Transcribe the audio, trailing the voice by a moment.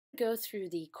go through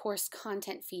the course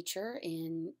content feature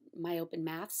in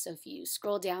MyOpenMath. So if you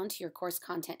scroll down to your course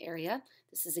content area,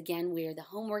 this is again where the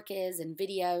homework is and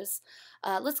videos.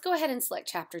 Let's go ahead and select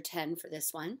chapter 10 for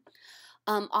this one.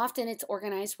 Often it's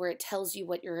organized where it tells you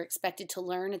what you're expected to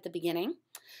learn at the beginning,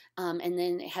 and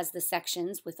then it has the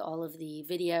sections with all of the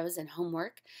videos and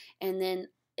homework, and then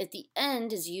at the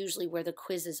end is usually where the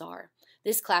quizzes are.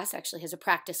 This class actually has a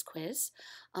practice quiz.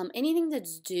 Anything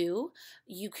that's due,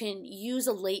 you can use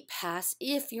a late pass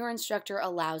if your instructor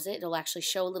allows it. It'll actually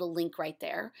show a little link right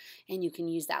there, and you can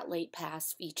use that late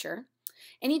pass feature.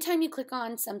 Anytime you click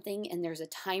on something and there's a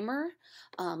timer,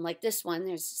 like this one,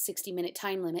 there's a 60-minute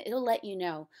time limit, it'll let you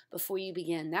know before you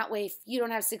begin. That way, if you don't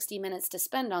have 60 minutes to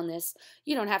spend on this,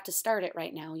 you don't have to start it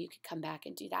right now. You could come back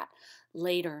and do that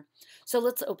later. So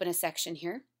let's open a section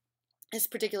here. This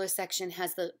particular section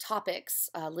has the topics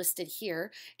listed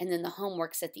here, and then the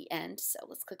homework's at the end. So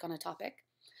let's click on a topic.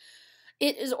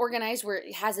 It is organized where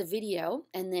it has a video,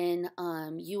 and then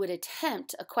you would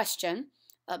attempt a question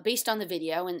based on the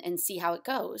video and see how it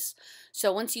goes.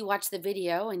 So once you watch the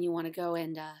video and you want to go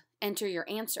and enter your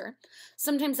answer,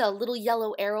 sometimes a little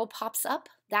yellow arrow pops up.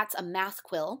 That's a math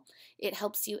quill. It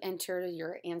helps you enter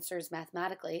your answers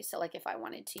mathematically. So like if I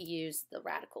wanted to use the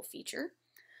radical feature,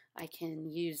 I can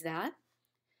use that.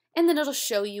 And then it'll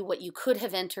show you what you could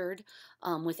have entered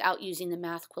without using the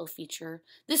math quill feature.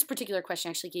 This particular question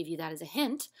actually gave you that as a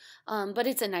hint, but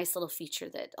it's a nice little feature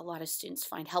that a lot of students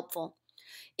find helpful.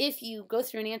 If you go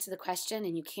through and answer the question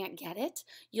and you can't get it,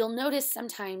 you'll notice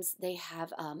sometimes they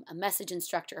have a message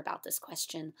instructor about this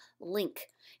question link.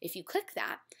 If you click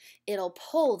that, it'll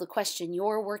pull the question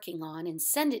you're working on and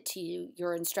send it to you,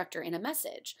 your instructor, in a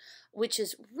message, which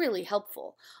is really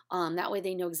helpful. That way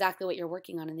they know exactly what you're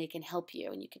working on and they can help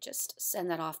you, and you could just send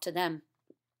that off to them.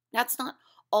 That's not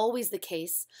always the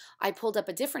case. I pulled up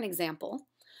a different example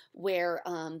where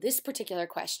this particular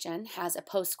question has a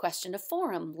post question to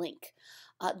forum link.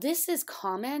 This is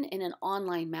common in an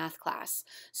online math class.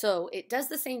 So it does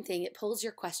the same thing. It pulls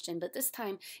your question, but this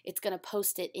time it's going to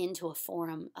post it into a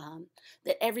forum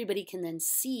that everybody can then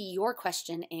see your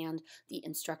question and the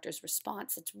instructor's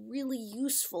response. It's really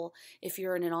useful if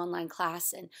you're in an online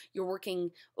class and you're working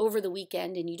over the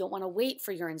weekend and you don't want to wait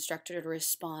for your instructor to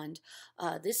respond.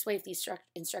 This way, if the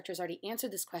instructor's already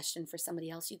answered this question for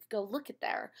somebody else, you could go look at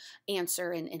their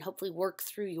answer and hopefully work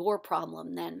through your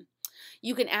problem then.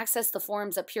 You can access the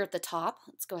forums up here at the top.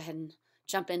 Let's go ahead and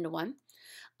jump into one.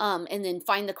 And then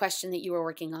find the question that you were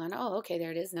working on. Oh, okay, there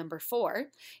it is, number 4.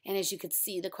 And as you could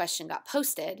see, the question got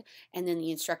posted, and then the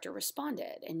instructor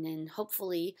responded. And then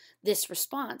hopefully this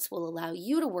response will allow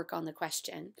you to work on the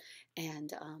question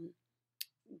and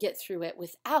get through it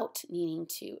without needing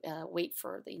to wait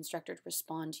for the instructor to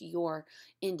respond to your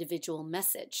individual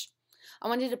message. I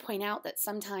wanted to point out that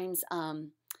sometimes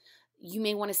you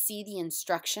may want to see the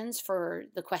instructions for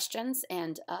the questions,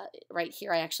 and right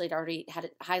here I actually already had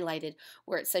it highlighted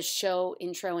where it says show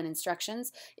intro and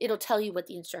instructions. It'll tell you what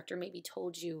the instructor maybe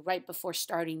told you right before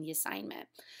starting the assignment.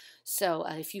 So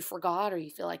if you forgot or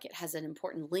you feel like it has an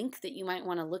important link that you might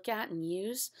want to look at and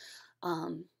use,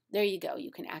 there you go. You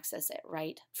can access it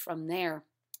right from there.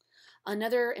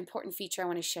 Another important feature I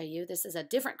want to show you, this is a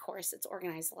different course. It's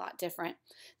organized a lot different.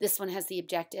 This one has the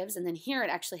objectives, and then here it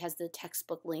actually has the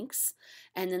textbook links,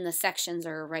 and then the sections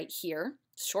are right here,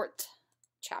 short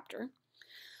chapter.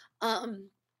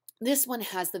 This one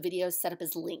has the videos set up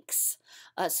as links.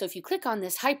 So if you click on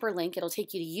this hyperlink, it'll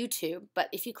take you to YouTube, but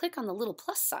if you click on the little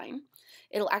plus sign,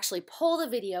 it'll actually pull the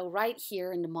video right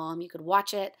here into Mom. You could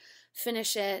watch it,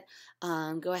 finish it,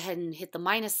 go ahead and hit the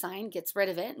minus sign, gets rid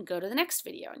of it, and go to the next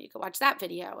video, and you can watch that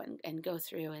video and go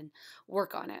through and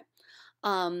work on it.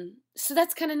 So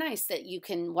that's kind of nice that you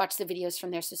can watch the videos from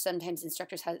there, so sometimes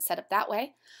instructors have it set up that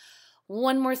way.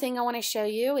 One more thing I want to show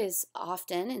you is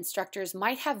often instructors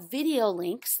might have video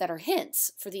links that are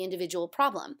hints for the individual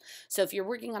problem. So if you're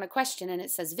working on a question and it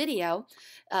says video,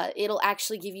 it'll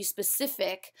actually give you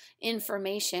specific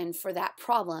information for that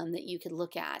problem that you could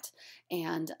look at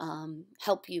and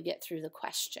help you get through the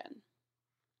question.